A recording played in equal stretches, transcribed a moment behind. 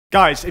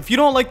Guys, if you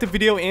don't like the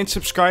video and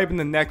subscribe in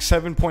the next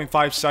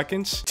 7.5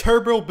 seconds,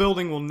 turbo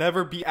building will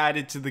never be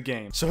added to the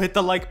game. So hit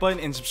the like button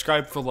and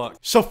subscribe for luck.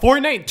 So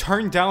Fortnite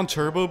turned down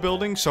turbo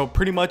building, so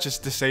pretty much it's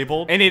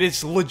disabled. And it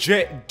is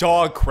legit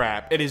dog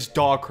crap. It is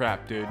dog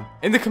crap, dude.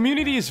 And the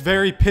community is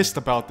very pissed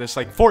about this.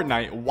 Like,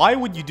 Fortnite, why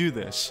would you do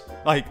this?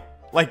 Like,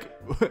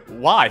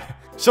 why?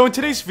 So in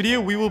today's video,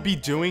 we will be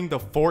doing the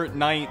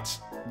Fortnite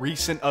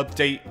recent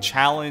update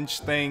challenge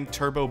thing.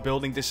 Turbo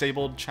building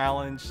disabled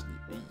challenge.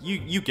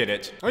 You get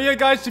it. Oh yeah,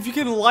 guys, if you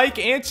can like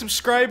and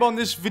subscribe on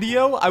this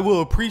video, I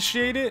will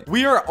appreciate it.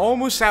 We are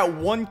almost at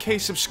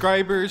 1K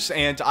subscribers,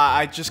 and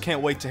I just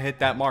can't wait to hit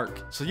that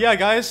mark. So yeah,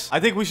 guys,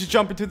 I think we should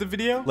jump into the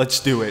video. Let's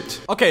do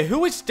it. Okay,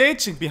 who is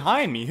dancing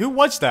behind me? Who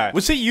was that?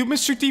 Was it you,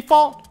 Mr.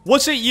 Default?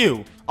 Was it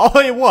you? Oh,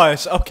 it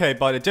was. Okay,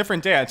 but a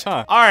different dance,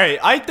 huh? All right,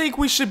 I think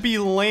we should be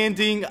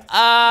landing.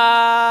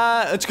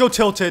 Let's go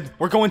tilted.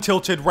 We're going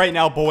tilted right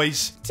now,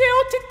 boys.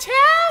 Tilted Towers.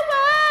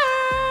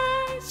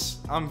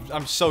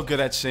 I'm so good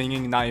at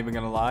singing, not even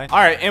gonna lie. All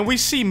right, and we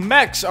see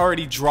mechs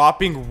already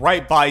dropping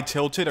right by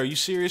tilted. Are you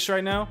serious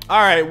right now? All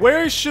right,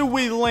 where should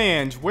we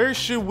land? Where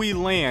should we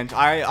land?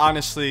 I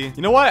honestly,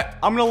 you know what?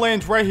 I'm gonna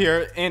land right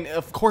here, and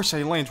of course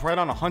I land right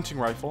on a hunting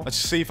rifle. Let's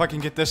see if I can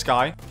get this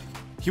guy.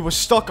 He was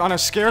stuck on a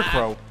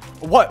scarecrow.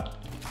 What?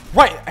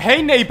 Right.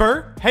 Hey,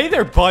 neighbor. Hey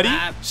there, buddy.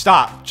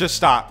 Stop. Just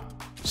stop.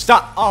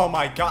 Stop. Oh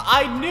my god.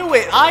 I knew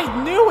it.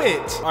 I knew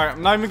it. All right.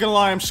 I'm not even gonna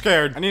lie. I'm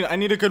scared. I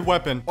need a good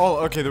weapon. Oh,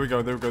 okay. There we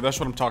go. There we go. That's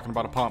what I'm talking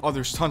about. A pump. Oh,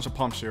 there's tons of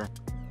pumps here.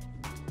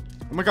 Oh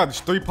my god.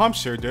 There's 3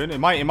 pumps here, dude.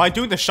 Am I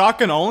doing the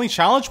shotgun only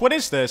challenge? What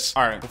is this?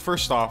 All right. Well,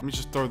 first off, let me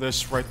just throw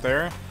this right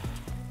there.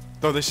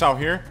 Throw this out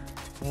here.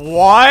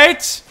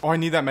 What? Oh, I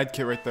need that med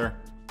kit right there.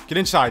 Get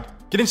inside.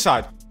 Get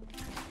inside.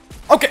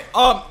 Okay,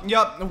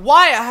 yeah,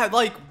 why I had,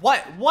 like,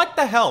 what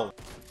the hell?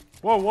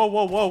 Whoa, whoa,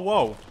 whoa, whoa,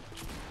 whoa.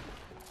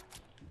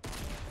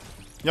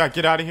 Yeah,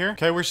 get out of here.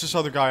 Okay, where's this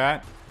other guy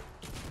at?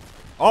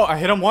 Oh, I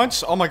hit him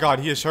once? Oh my god,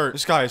 he is hurt.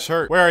 This guy is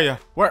hurt. Where are you?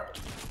 Where?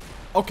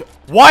 Okay,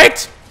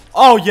 what?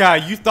 Oh yeah,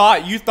 you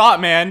thought,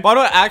 man. If I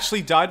would have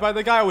actually died by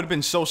the guy, I would have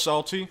been so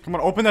salty. Come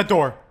on, open that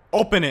door.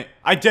 Open it.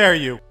 I dare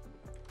you.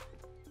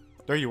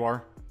 There you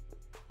are.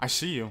 I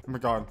see you. Oh my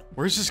god.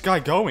 Where's this guy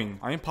going?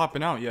 I ain't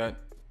popping out yet.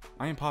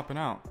 I ain't popping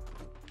out.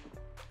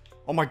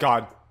 Oh my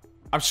god.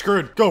 I'm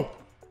screwed. Go.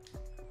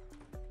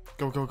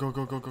 Go, go, go,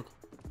 go, go, go.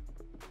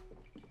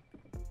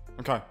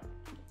 Okay.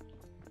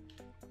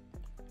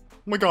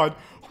 Oh my god.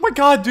 Oh my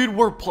god, dude.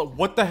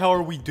 What the hell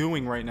are we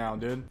doing right now,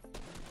 dude?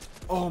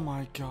 Oh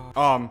my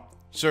god.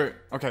 Sir.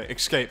 Okay,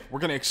 escape. We're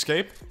gonna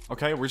escape.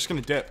 Okay, we're just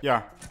gonna dip.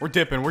 Yeah, we're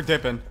dipping. We're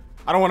dipping.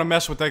 I don't want to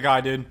mess with that guy,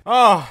 dude.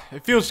 Oh,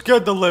 it feels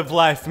good to live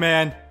life,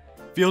 man.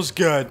 Feels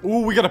good.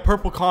 Ooh, we got a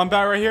purple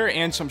combat right here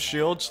and some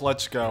shields.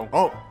 Let's go.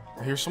 Oh,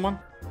 I hear someone.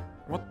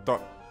 What the?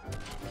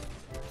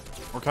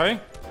 Okay.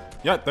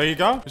 Yeah, there you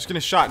go. Just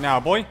getting shot now,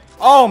 boy.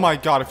 Oh my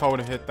god, if I would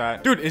have hit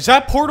that. Dude, is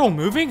that portal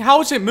moving?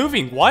 How is it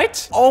moving?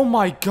 What? Oh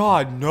my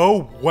god,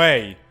 no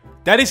way.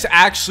 That is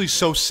actually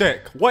so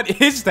sick. What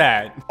is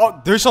that?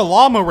 Oh, there's a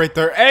llama right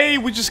there. Hey,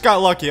 we just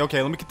got lucky.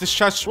 Okay, let me get this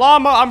chest.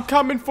 Llama, I'm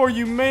coming for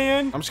you,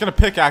 man. I'm just gonna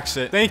pickaxe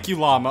it. Thank you,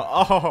 llama.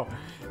 Oh,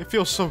 it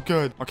feels so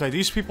good. Okay,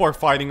 these people are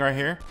fighting right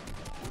here.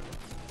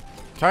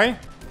 Okay.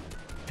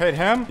 Hit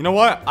him. You know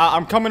what?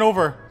 I'm coming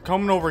over.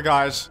 Coming over,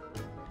 guys.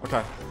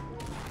 Okay.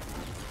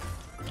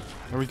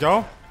 There we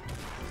go.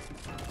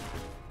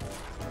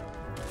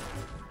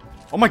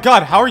 Oh my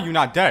god, how are you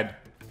not dead?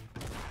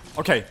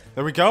 Okay,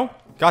 there we go.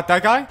 Got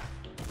that guy.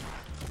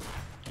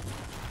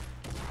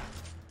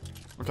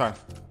 Okay.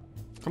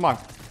 Come on.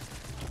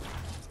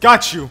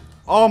 Got you.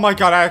 Oh my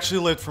god, I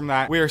actually lived from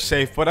that. We are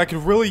safe, but I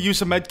could really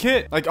use a med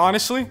kit. Like,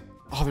 honestly.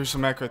 Oh, there's a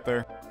mech right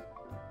there.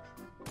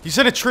 He's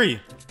in a tree.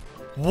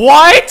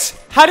 What?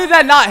 How did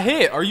that not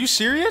hit? Are you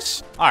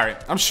serious?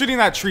 Alright, I'm shooting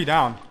that tree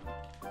down.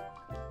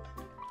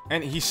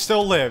 And he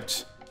still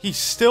lived. He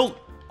still...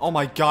 Oh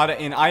my god,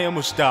 and I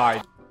almost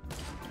died.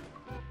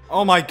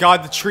 Oh my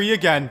god, the tree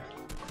again.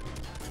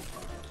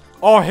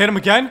 Oh, hit him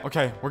again?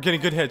 Okay, we're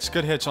getting good hits.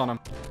 Good hits on him.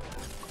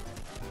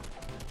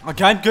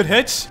 Again, good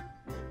hits.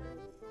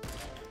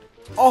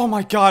 Oh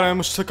my god, I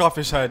almost took off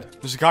his head.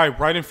 There's a guy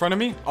right in front of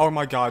me. Oh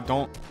my god,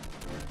 don't...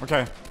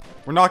 Okay,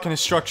 we're knocking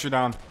his structure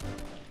down.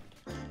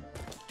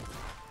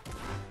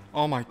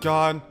 Oh my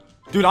god.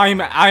 Dude, I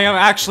am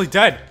actually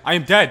dead. I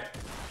am dead.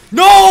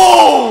 No!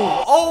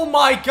 Oh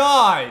my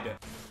god.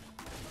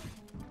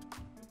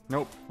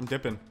 Nope, I'm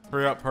dipping.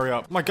 Hurry up, hurry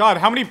up. Oh my god,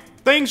 how many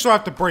things do I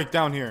have to break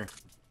down here?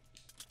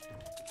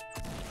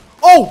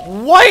 Oh,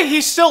 what?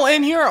 He's still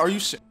in here? Are you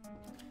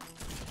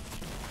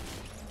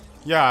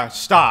Yeah,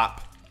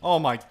 stop. Oh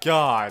my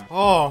god.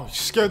 Oh, you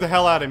scared the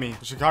hell out of me.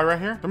 There's a guy right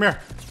here. Come here.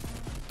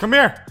 Come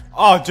here.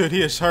 Oh, dude,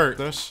 he is hurt.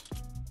 This.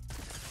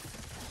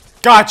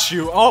 Got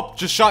you. Oh,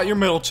 just shot your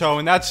middle toe,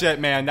 and that's it,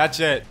 man. That's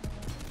it.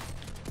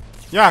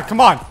 Yeah,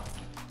 come on.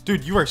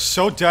 Dude, you are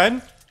so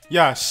dead.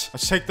 Yes.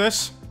 Let's take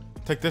this.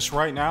 Take this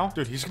right now.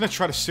 Dude, he's gonna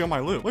try to steal my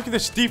loot. Look at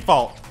this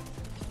default.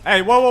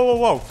 Hey, whoa, whoa, whoa,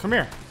 whoa. Come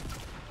here.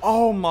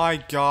 Oh my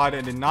god,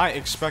 I did not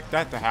expect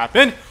that to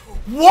happen.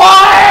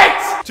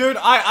 What? Dude,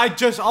 I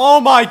just,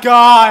 oh my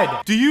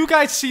god. Do you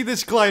guys see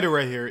this glider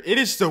right here? It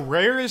is the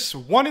rarest,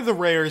 one of the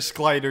rarest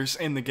gliders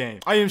in the game.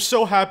 I am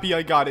so happy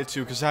I got it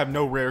too, because I have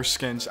no rare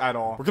skins at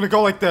all. We're gonna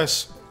go like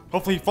this.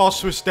 Hopefully he falls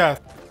to his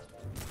death.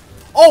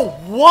 Oh,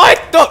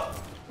 what the?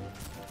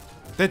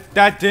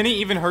 That didn't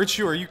even hurt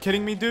you? Are you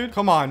kidding me, dude?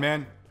 Come on,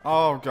 man.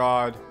 Oh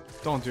god.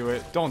 Don't do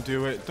it. Don't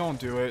do it. Don't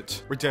do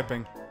it. We're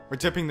dipping. We're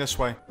dipping this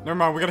way. Never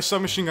mind. We got a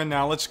submachine gun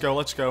now. Let's go.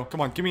 Let's go.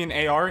 Come on. Give me an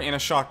AR and a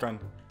shotgun.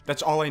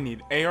 That's all I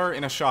need. AR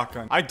and a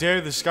shotgun. I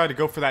dare this guy to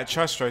go for that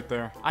chest right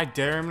there. I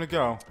dare him to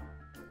go.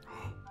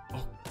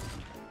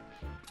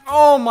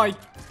 Oh my.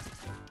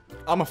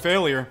 I'm a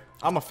failure.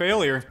 I'm a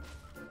failure.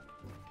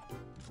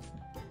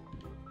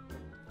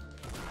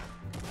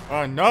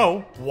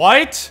 No.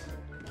 What?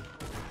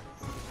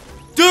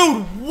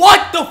 Dude,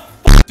 what the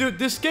f? Dude,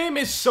 this game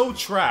is so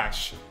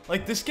trash.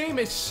 Like, this game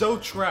is so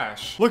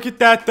trash. Look at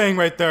that thing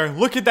right there.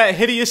 Look at that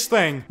hideous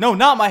thing. No,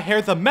 not my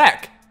hair. The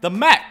mech. The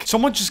mech.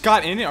 Someone just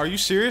got in it. Are you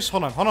serious?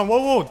 Hold on. Hold on.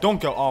 Whoa, whoa.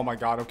 Don't go. Oh my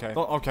god. Okay.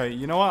 Okay.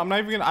 You know what? I'm not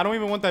even gonna. I don't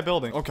even want that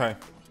building. Okay.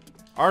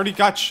 I already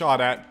got shot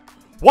at.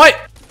 What?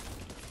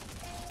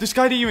 This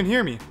guy didn't even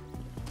hear me.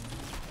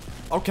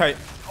 Okay.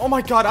 Oh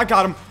my god. I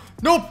got him.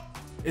 Nope.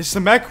 Is the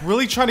mech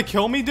really trying to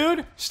kill me,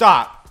 dude?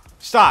 Stop.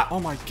 Stop.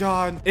 Oh my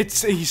god.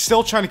 He's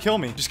still trying to kill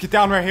me. Just get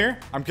down right here.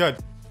 I'm good.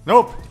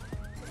 Nope.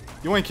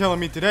 You ain't killing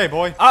me today,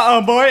 boy.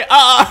 Uh-oh, boy.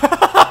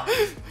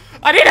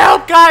 I need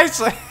help, guys.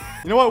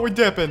 You know what? We're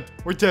dipping.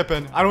 We're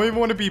dipping. I don't even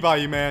want to be by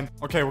you, man.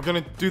 Okay, we're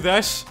gonna do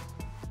this.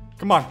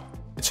 Come on.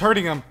 It's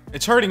hurting him.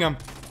 It's hurting him.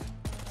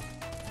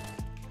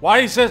 Why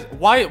is this?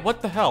 Why?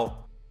 What the hell?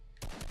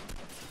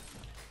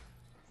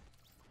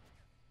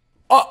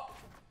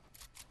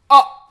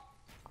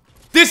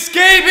 This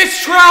game is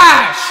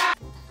trash!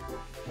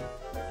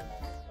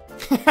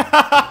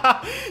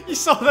 You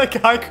saw that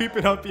guy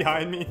creeping up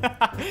behind me.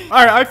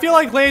 Alright, I feel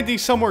like landing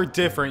somewhere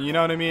different, you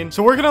know what I mean?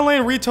 So we're gonna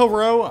land Retail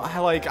Row.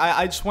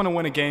 I just want to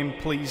win a game,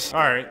 please.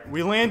 Alright,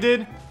 we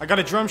landed. I got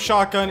a drum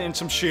shotgun and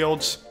some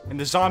shields. And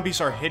the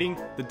zombies are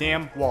hitting the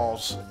damn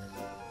walls.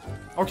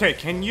 Okay,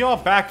 can you all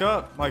back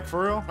up? Like,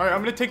 for real? Alright, I'm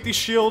gonna take these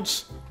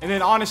shields. And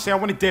then, honestly, I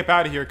want to dip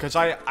out of here because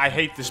I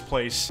hate this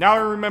place. Now I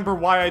remember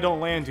why I don't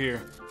land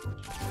here.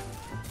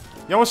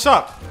 Yo, what's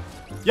up?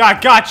 Yeah, I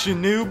got you,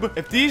 noob.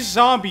 If these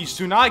zombies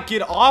do not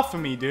get off of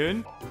me,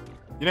 dude.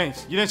 You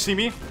didn't see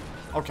me?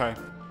 Okay.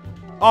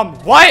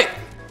 What?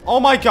 Oh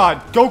my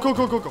god. Go, go,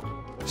 go, go, go.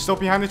 Still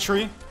behind the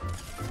tree.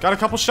 Got a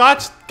couple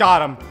shots?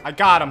 Got him. I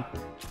got him.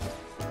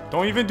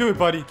 Don't even do it,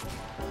 buddy.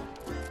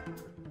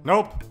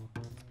 Nope.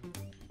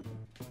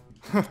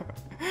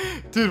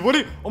 Dude, what are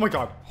you? Oh my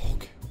god.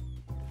 Okay.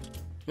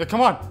 Yeah,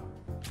 come on.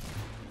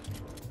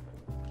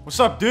 What's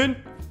up, dude?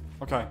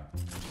 Okay.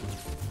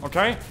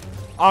 Okay.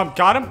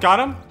 Got him, got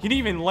him. He didn't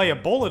even lay a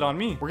bullet on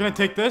me. We're gonna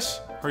take this.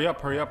 Hurry up,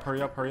 hurry up,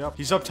 hurry up, hurry up.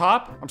 He's up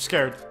top. I'm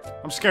scared.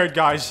 I'm scared,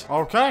 guys.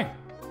 Okay.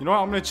 You know what?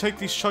 I'm gonna take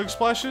these chug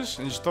splashes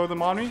and just throw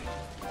them on me.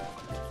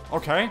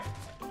 Okay.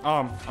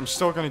 I'm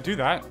still gonna do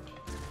that.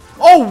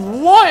 Oh,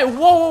 what? Whoa,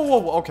 whoa, whoa,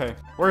 whoa. Okay.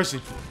 Where is he?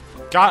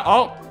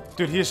 Oh,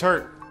 dude, he's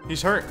hurt.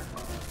 He's hurt.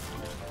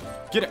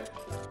 Get it.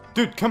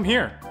 Dude, come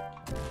here.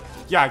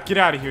 Yeah, get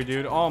out of here,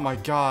 dude. Oh my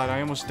god, I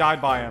almost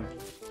died by him.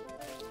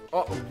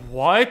 Oh,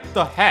 what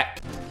the heck?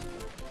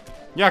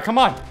 Yeah, come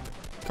on.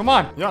 Come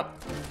on.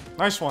 Yep.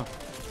 Nice one.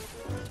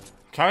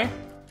 Okay.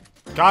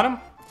 Got him.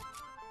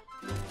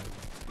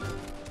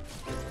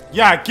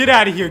 Yeah, get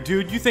out of here,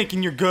 dude. You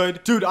thinking you're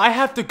good? Dude, I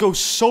have to go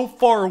so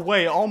far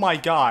away. Oh my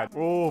god.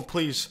 Oh,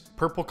 please.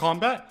 Purple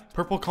combat?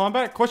 Purple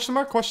combat? Question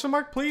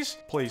mark, please?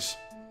 Please.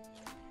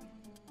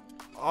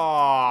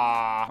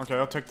 Ah. Okay,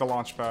 I'll take the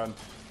launch pad.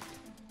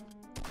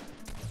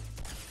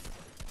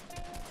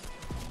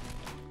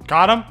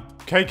 Got him.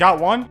 Okay, got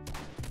one.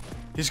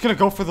 He's gonna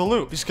go for the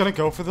loot. He's gonna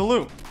go for the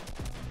loot.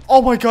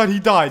 Oh my god, he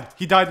died.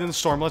 He died in the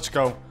storm. Let's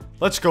go.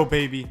 Let's go,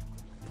 baby.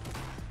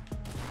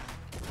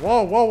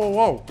 Whoa, whoa, whoa,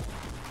 whoa.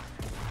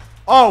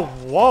 Oh,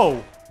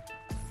 whoa.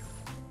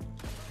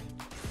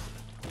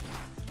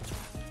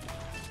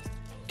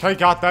 Okay,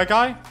 got that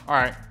guy. All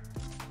right.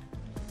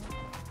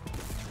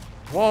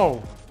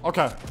 Whoa.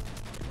 Okay.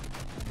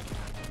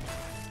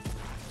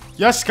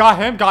 Yes, got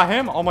him. Got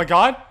him. Oh my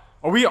god.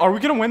 Are we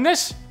gonna win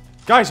this?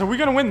 Guys, are we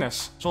gonna win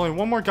this? There's only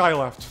one more guy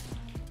left.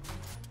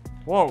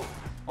 Whoa.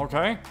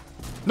 Okay.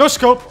 No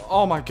scope.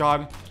 Oh my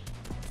god.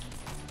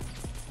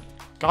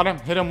 Got him.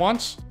 Hit him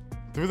once.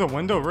 Through the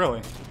window,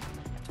 really?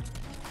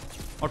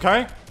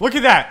 Okay. Look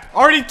at that.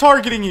 Already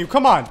targeting you.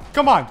 Come on.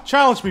 Come on.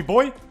 Challenge me,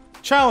 boy.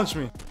 Challenge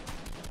me.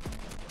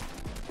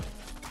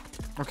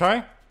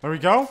 Okay. There we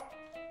go.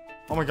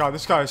 Oh my god.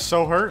 This guy is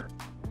so hurt.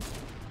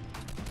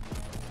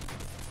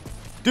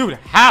 Dude,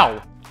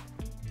 how?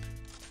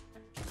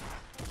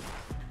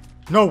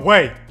 No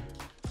way.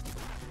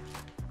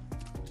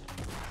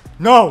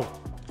 No.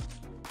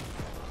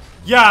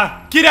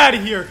 Yeah, get out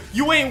of here.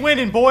 You ain't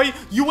winning, boy.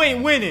 You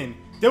ain't winning.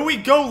 There we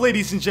go,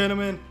 ladies and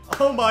gentlemen.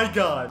 Oh my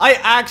god. I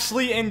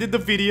actually ended the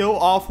video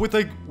off with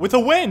a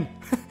win.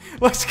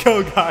 Let's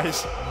go,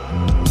 guys.